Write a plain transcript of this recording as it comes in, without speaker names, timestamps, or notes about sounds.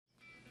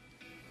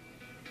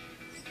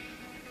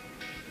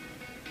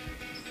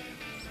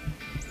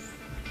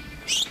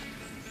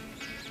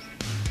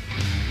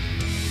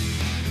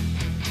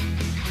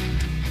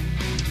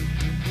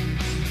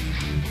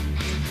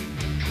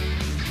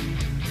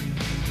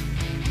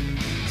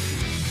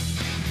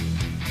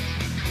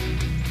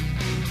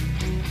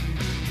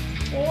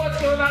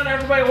on,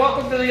 everybody?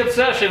 Welcome to The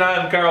Obsession.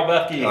 I'm Karl.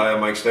 Hi, I'm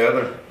Mike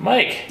Stadler.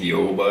 Mike.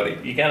 Yo, buddy.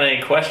 You got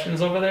any questions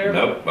over there?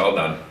 Nope, all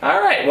done.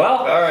 All right, well.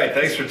 All right,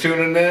 thanks for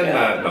tuning in.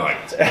 Yeah. No,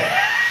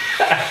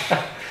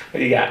 What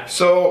do you got?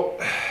 So,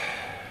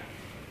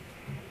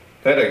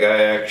 I had a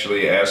guy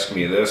actually ask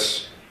me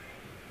this,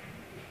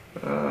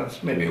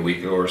 it's maybe a week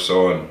ago or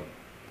so, and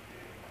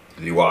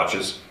he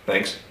watches.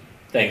 Thanks.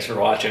 Thanks for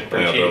watching.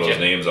 Appreciate I throw you. those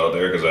names out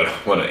there because I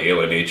don't want to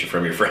alienate you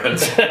from your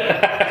friends.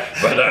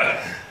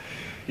 But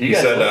you he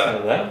guys said,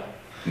 listen to them?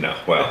 no,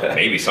 well,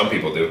 maybe some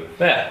people do.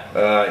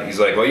 Yeah. He's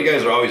like, well, you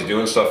guys are always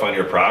doing stuff on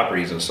your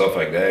properties and stuff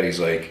like that. He's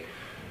like,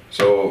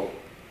 so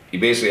he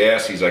basically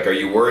asked, he's like, are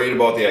you worried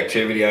about the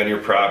activity on your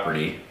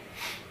property?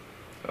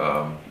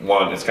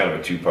 One, it's kind of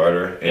a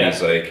two-parter. And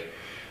he's like,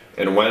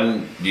 and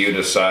when do you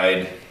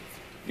decide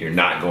you're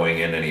not going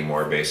in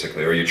anymore,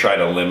 basically, or you try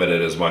to limit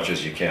it as much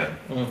as you can?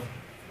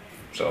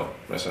 So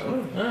I said,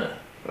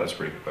 that's a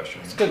pretty good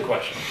question. It's a good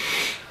question.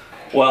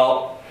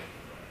 Well,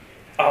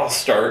 I'll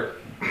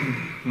start.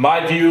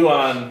 My view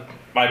on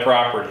my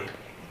property.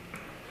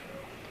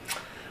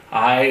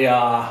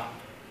 I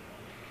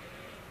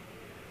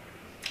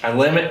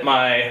limit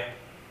my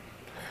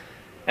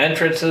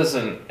entrances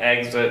and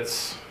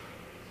exits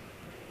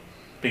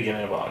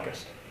beginning of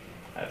August.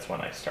 That's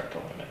when I start to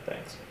limit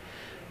things.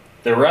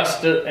 The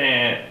rest of,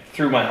 and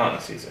through my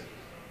hunting season.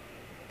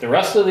 The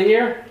rest of the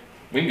year,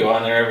 we can go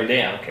on there every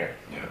day, I don't care.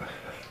 Yeah.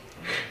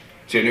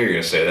 See, I knew you were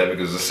going to say that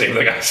because it's the same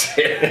thing I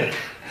said.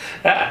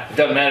 It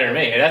doesn't matter to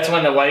me. That's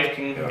when the wife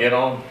can get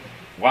on,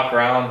 walk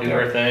around, do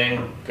her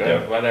thing,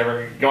 go,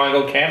 whatever. You want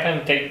to go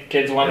camping? Take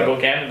kids want to go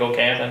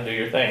camping, do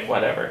your thing,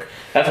 whatever.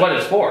 That's what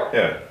it's for.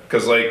 Yeah,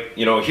 because like,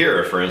 you know,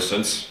 here, for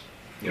instance,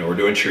 you know, we're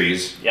doing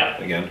trees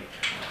again.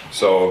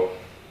 So,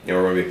 you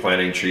know, we're going to be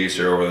planting trees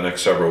here over the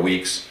next several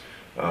weeks.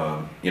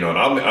 You know, and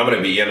I'm going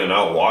to be in and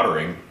out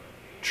watering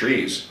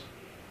trees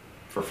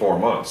for 4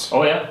 months.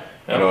 Oh, yeah.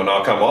 You know,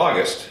 now come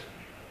August,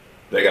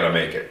 they got to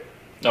make it.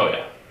 Oh,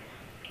 yeah.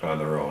 On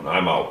their own.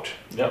 I'm out.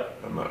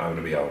 Yep. I'm going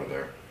to be out of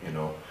there, you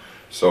know.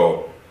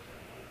 So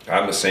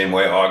I'm the same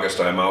way. August,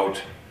 I'm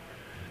out.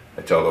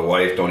 I tell the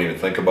wife, don't even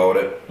think about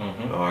it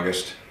in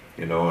August,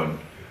 you know, and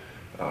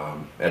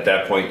at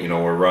that point, you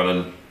know, we're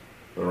running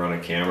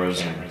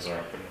cameras. Cameras are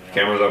up.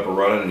 Cameras up and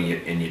running,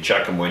 and you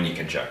check them when you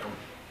can check them.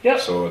 Yep.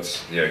 So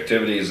it's, the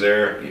activity is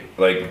there.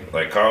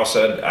 Like Karl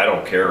said, I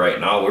don't care right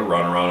now. We're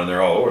running around and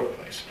they're all over the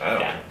place.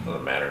 It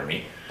doesn't matter to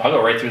me. I'll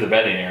go right through the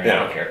bedding area. I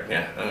don't care.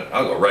 Yeah,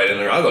 I'll go right in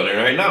there. I'll go in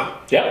there right now.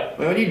 Yep.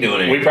 What are you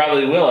doing? We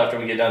probably will after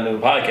we get done doing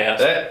the podcast.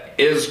 That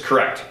is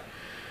correct.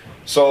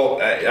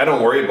 So I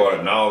don't worry about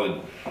it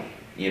now.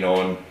 You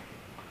know,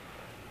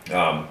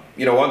 and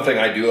you know, one thing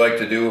I do like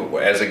to do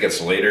as it gets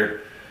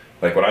later,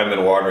 like when I'm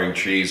in watering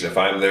trees, if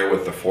I'm there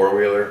with the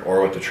 4-wheeler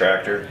or with the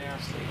tractor,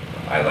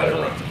 I let it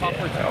run.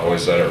 I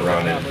always let it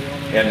run.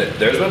 And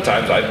there's been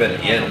times I've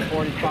been in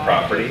the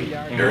property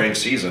during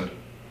season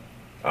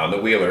on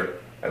the wheeler.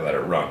 I let it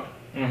run.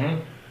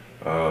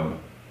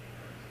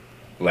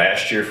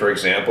 Last year, for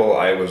example,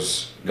 I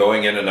was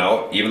going in and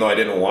out, even though I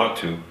didn't want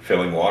to,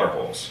 filling water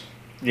holes.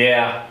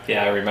 Yeah,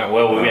 I remember.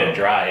 Well, we had it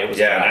dry. It was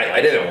dry. And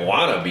I didn't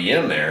want to be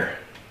in there,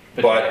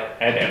 but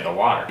I had to have the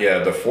water. Yeah,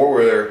 the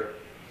 4-wheeler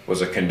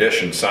was a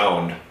conditioned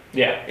sound.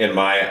 Yeah. In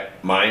my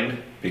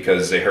mind,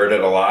 because they heard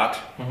it a lot,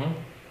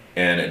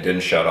 and it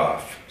didn't shut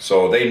off.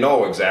 So they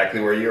know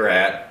exactly where you're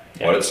at,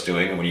 what it's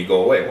doing, and when you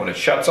go away. When it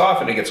shuts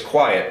off and it gets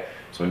quiet,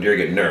 so when deer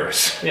get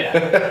nervous.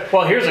 Yeah.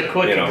 Well, here's a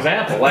quick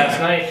example.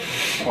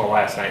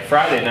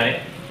 Friday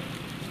night,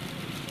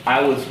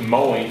 I was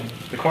mowing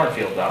the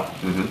cornfield down.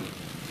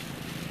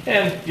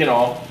 And, you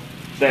know,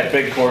 that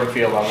big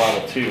cornfield on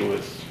level 2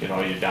 is, you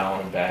know, you're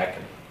down and back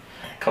and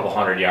a couple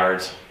 100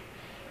 yards.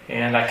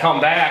 And I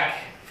come back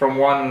from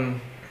one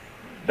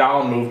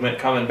down movement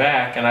coming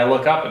back, and I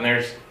look up and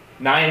there's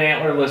 9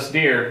 antlerless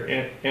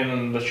deer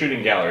in the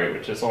shooting gallery,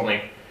 which is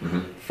only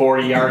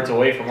 40 yards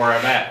away from where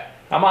I'm at.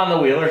 I'm on the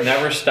wheeler,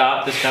 never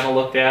stopped, just kind of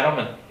looked at them,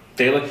 and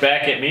they looked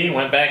back at me and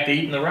went back to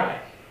eating the rye.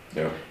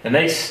 Yeah. And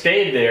they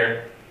stayed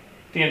there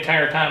the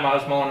entire time I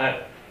was mowing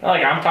that.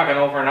 Like, I'm talking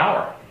over an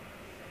hour.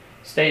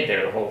 Stayed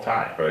there the whole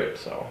time. Right.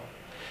 So,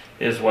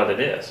 is what it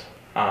is.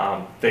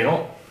 They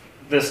don't,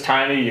 this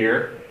time of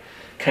year,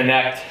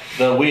 connect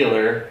the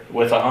wheeler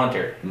with a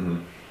hunter.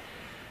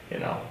 You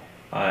know.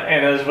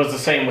 And it was the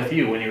same with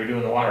you when you were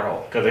doing the water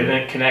hole. Because they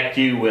didn't connect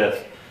you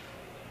with,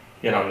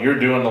 you know, you're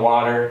doing the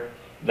water,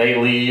 they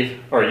leave,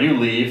 or you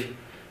leave,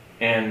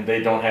 and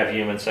they don't have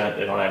human scent,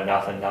 they don't have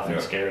nothing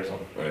scares them.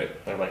 Right.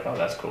 They're like, oh,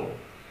 that's cool.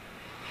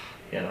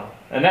 You know,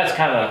 and that's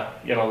kind of,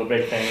 you know, the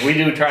big thing. We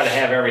do try to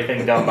have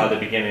everything done by the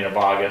beginning of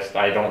August.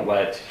 I don't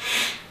let,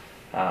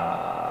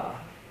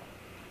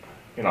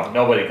 you know,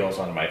 nobody goes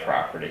onto my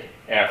property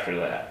after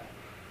that.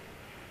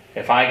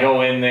 If I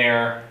go in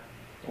there,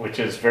 which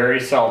is very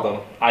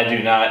seldom, I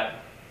do not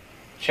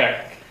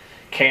check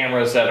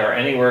cameras that are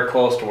anywhere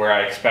close to where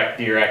I expect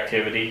deer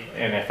activity.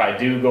 And if I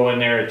do go in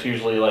there, it's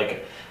usually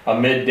like a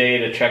midday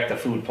to check the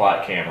food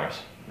plot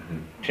cameras,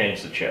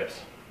 change the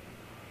chips.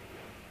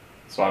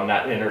 So I'm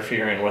not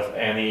interfering with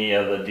any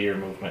of the deer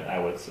movement, I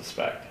would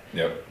suspect.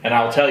 Yep. And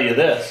I'll tell you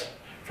this,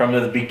 from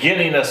the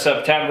beginning of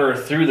September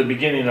through the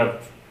beginning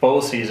of bow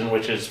season,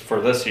 which is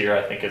for this year,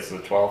 I think it's the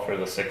 12th or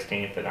the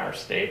 16th in our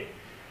state,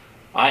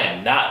 I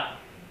am not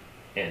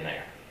in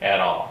there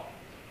at all.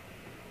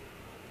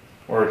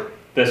 Or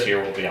this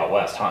year we'll be out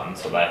west hunting,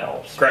 so that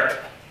helps. Correct.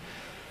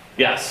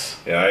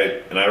 Yes. Yeah,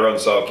 I run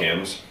cell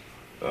cams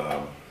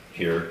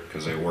here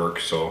because they work,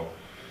 so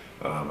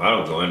I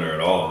don't go in there at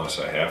all unless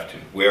I have to.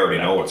 We already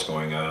know what's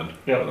going on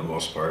for the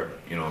most part.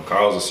 You know,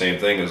 Karl's the same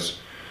thing as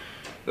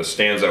the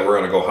stands that we're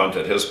going to go hunt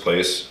at his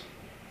place.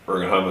 We're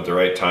going to hunt at the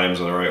right times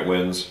and the right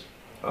winds,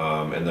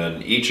 and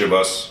then each of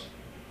us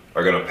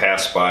are going to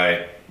pass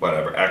by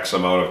whatever X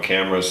amount of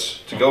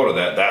cameras to go to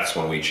that. That's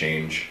when we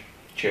change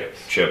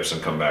chips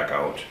and come back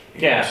out.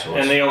 Yeah, so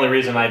and the only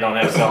reason I don't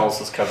have cells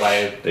is because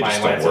my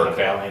land's in the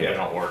valley and they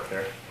don't work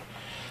there.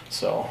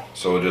 So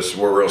just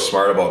we're real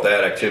smart about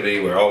that activity.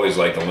 We're always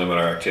like to limit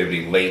our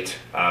activity late,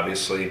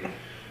 obviously.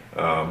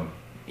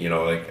 You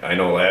know, like I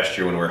know last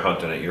year when we were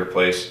hunting at your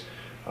place,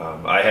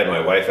 I had my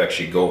wife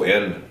actually go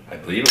in, I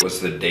believe it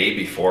was the day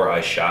before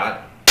I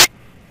shot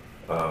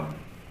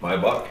my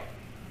buck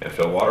and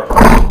fill water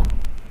hole.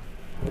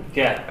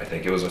 Yeah. I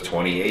think it was the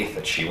 28th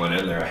that she went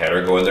in there. I had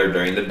her go in there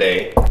during the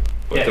day.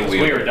 Yeah, because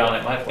we were down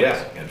at my place.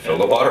 Yeah, and fill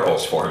the water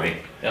holes for me.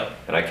 Yep.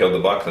 And I killed the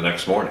buck the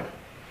next morning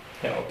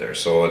out there.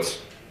 So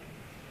it's,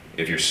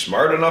 if you're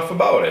smart enough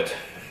about it,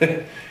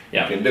 you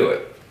can do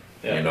it.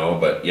 You know,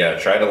 but yeah,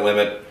 try to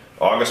limit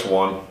August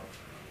 1,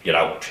 get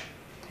out.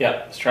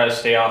 Yeah, just try to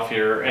stay off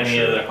any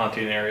of the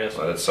hunting areas.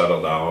 Let it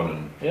settle down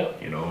and,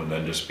 you know, and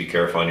then just be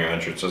careful on your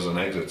entrances and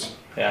exits.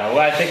 Yeah, well,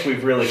 I think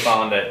we've really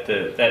found that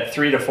that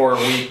 3 to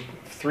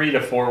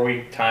 4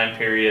 week time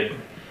period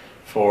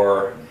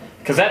for,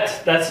 because that's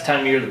the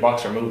time of year the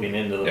bucks are moving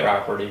into the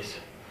properties.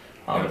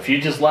 If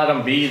you just let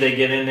them be, they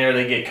get in there,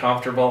 they get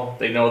comfortable,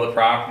 they know the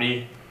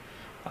property,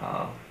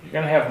 you're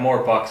going to have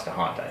more bucks to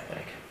hunt, I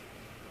think.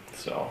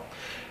 So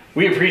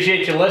we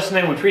appreciate you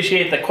listening. We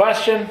appreciate the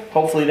question.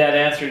 Hopefully that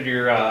answered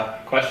your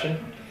question.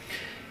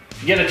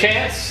 If you get a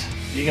chance,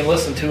 you can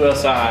listen to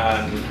us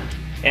on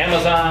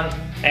Amazon,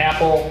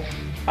 Apple,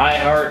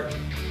 iHeart,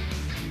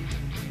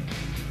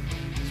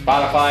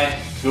 Spotify,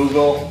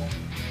 Google,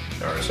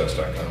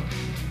 RSS.com.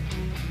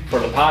 For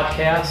the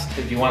podcast,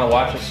 if you want to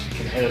watch us, you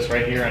can hit us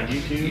right here on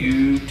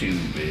YouTube.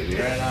 YouTube, baby.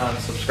 Right on.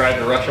 Subscribe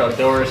to Rush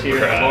Outdoors here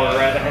in the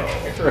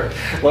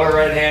lower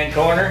right hand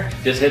corner.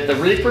 Just hit the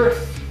Reaper.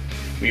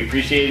 We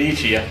appreciate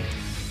each of you.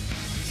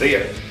 See ya.